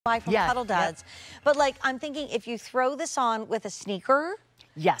From Cuddl Duds. But like, I'm thinking if you throw this on with a sneaker.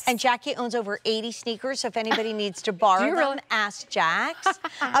 Yes. And Jackie owns over 80 sneakers, so if anybody needs to borrow them, ask Jax.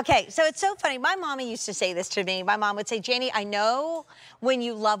 Okay, so it's so funny. My mommy used to say this to me. My mom would say, Janie, I know when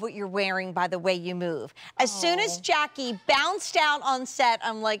you love what you're wearing by the way you move. As soon as Jackie bounced out on set,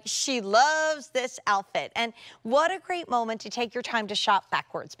 I'm like, she loves this outfit. And what a great moment to take your time to shop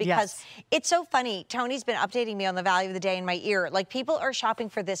backwards, because it's so funny. Tony's been updating me on the value of the day in my ear. Like, people are shopping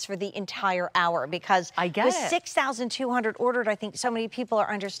for this for the entire hour, because with 6,200 ordered, I think so many people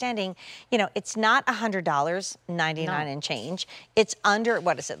are understanding, you know, it's not $100, 99 and change. It's under,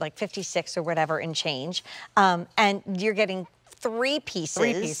 what is it, like 56 or whatever in change. And you're getting three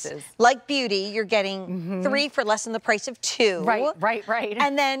pieces. Like beauty, you're getting 3 for less than the price of 2. Right.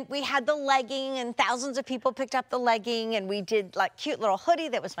 And then we had the legging, and thousands of people picked up the legging, and we did like cute little hoodie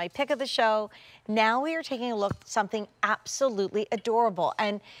that was my pick of the show. Now we are taking a look at something absolutely adorable.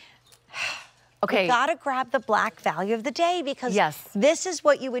 And you gotta grab the black value of the day, because this is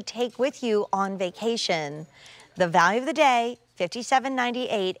what you would take with you on vacation. The value of the day,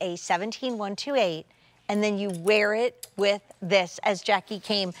 $57.98, a 17128, and then you wear it with this, as Jackie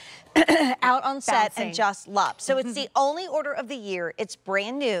came out on set and just loved. So it's the only order of the year. It's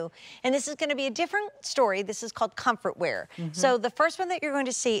brand new, and this is going to be a different story. This is called Comfortwear. So the first one that you're going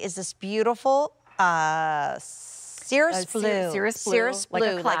to see is this beautiful Cirrus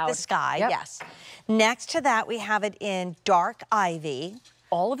blue, like the sky, yes. Next to that, we have it in dark ivy.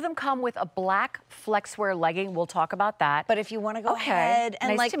 All of them come with a black Flexwear legging. We'll talk about that. But if you want to go ahead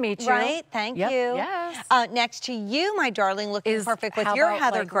and nice to meet you. Right, thank you. Yes. Next to you, my darling, looking perfect with your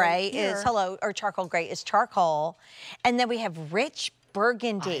heather gray is or charcoal gray is charcoal. And then we have rich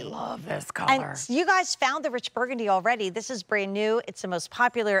burgundy. I love this color. And you guys found the rich burgundy already. This is brand new. It's the most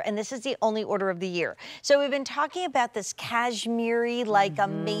popular, and this is the only order of the year. So we've been talking about this cashmere, like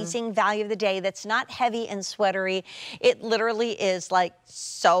amazing value of the day that's not heavy and sweatery. It literally is like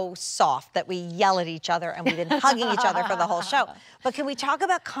so soft that we yell at each other, and we've been hugging each other for the whole show. But can we talk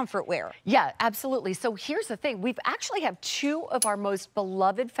about Comfortwear? Yeah, absolutely. So here's the thing. We've actually have 2 of our most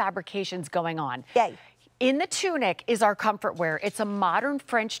beloved fabrications going on. Yay. In the tunic is our Comfortwear. It's a modern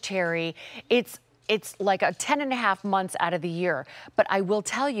French terry. It's like a 10.5 months out of the year. But I will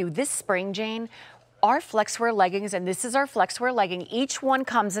tell you, this spring, Jane, our Flexwear leggings, and this is our Flexwear legging, each one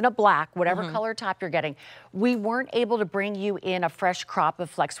comes in a black, whatever color top you're getting. We weren't able to bring you in a fresh crop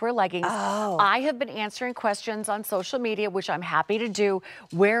of Flexwear leggings. I have been answering questions on social media, which I'm happy to do.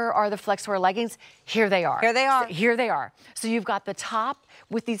 Where are the Flexwear leggings? Here they are. Here they are. Here they are. So you've got the top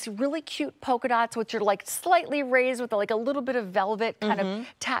with these really cute polka dots, which are like slightly raised with like a little bit of velvet kind of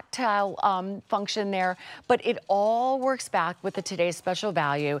tactile function there. But it all works back with the today's special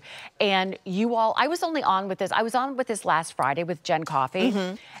value. And you all, I was only on with this. I was on with this last Friday with Jen Coffee,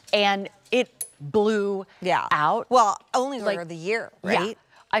 and it blew out. Well, only order of the year, right? Yeah.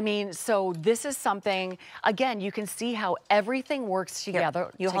 I mean, so this is something, again, you can see how everything works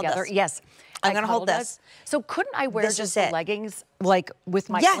together. You hold this. Yes. I'm going to hold this. So couldn't I wear just the leggings, like with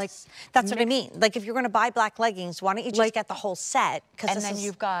my... Yes, like, that's what I mean. Like, if you're going to buy black leggings, why don't you just get the whole set? And then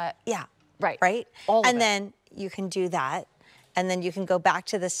you've got... Yeah. Right. All of it. Then you can do that. And then you can go back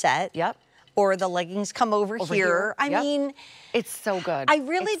to the set. Or the leggings come over here. I mean... It's so good. I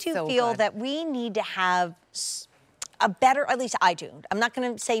really do feel that we need to have a better, at least I do. I'm not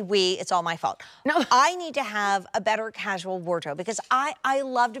going to say we, it's all my fault. No. I need to have a better casual wardrobe, because I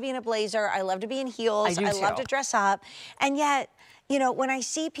love to be in a blazer. I love to be in heels. I love to dress up. And yet, you know, when I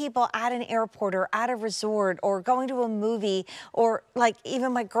see people at an airport or at a resort or going to a movie, or like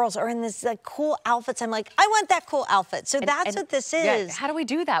even my girls are in this like cool outfits, I'm like, I want that cool outfit. So that's what this is. Yeah. How do we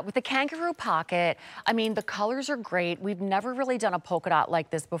do that? With the kangaroo pocket, I mean, the colors are great. We've never really done a polka dot like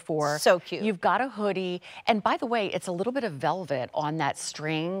this before. So cute. You've got a hoodie. And by the way, it's a little bit of velvet on that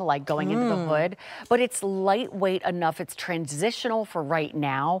string, like going into the hood, but it's lightweight enough. It's transitional for right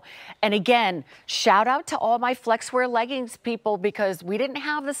now. And again, shout out to all my Flexwear leggings people, because we didn't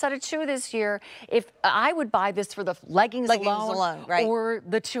have the set of 2 this year. If I would buy this for the leggings alone, right? Or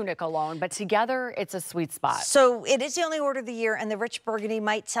the tunic alone, but together it's a sweet spot. So it is the only order of the year, and the rich burgundy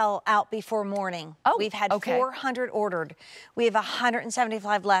might sell out before morning. We've had 400 ordered. We have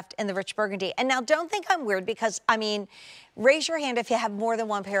 175 left in the rich burgundy. And now don't think I'm weird, because I mean, raise your hand if you have more than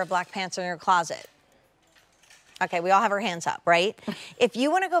 1 pair of black pants in your closet. Okay, we all have our hands up, right? If you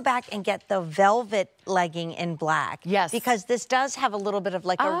want to go back and get the velvet legging in black, because this does have a little bit of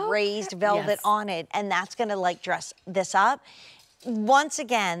like a raised velvet on it, and that's going to like dress this up. once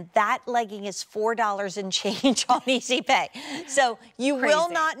again, that legging is $4 and change on Easy Pay. So you will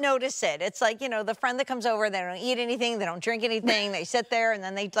not notice it. It's like, you know, the friend that comes over, they don't eat anything, they don't drink anything, they sit there and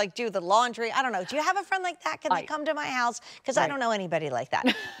then they like do the laundry. I don't know. Do you have a friend like that? Can they come to my house? Because I don't know anybody like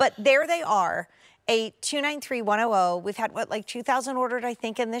that. But there they are, a 293-100. We've had, what, like 2,000 ordered, I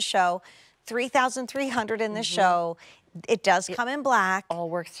think, in this show, 3,300 in this show. It does come in black. All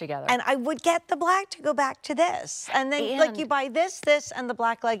works together. And I would get the black to go back to this. And then like you buy this, and the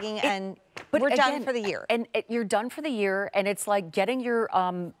black legging, and we're done for the year. And you're done for the year, and it's like getting your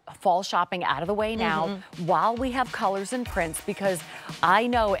fall shopping out of the way now while we have colors and prints, because I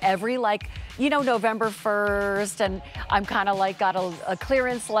know every, like, you know, November 1st, and I'm kind of like got a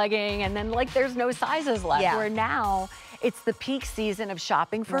clearance legging, and then like there's no sizes left. Where now it's the peak season of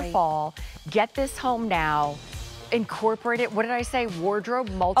shopping for fall. Get this home now. Incorporate it. What did I say? Wardrobe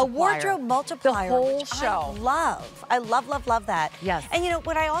multiplier. A wardrobe multiplier. The whole show. I love that. Yes. And you know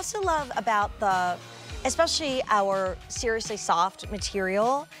what I also love about especially our seriously soft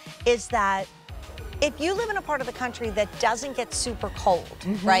material, is that if you live in a part of the country that doesn't get super cold,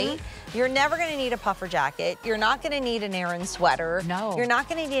 right? You're never going to need a puffer jacket. You're not going to need an Aran sweater. No. You're not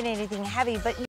going to need anything heavy, but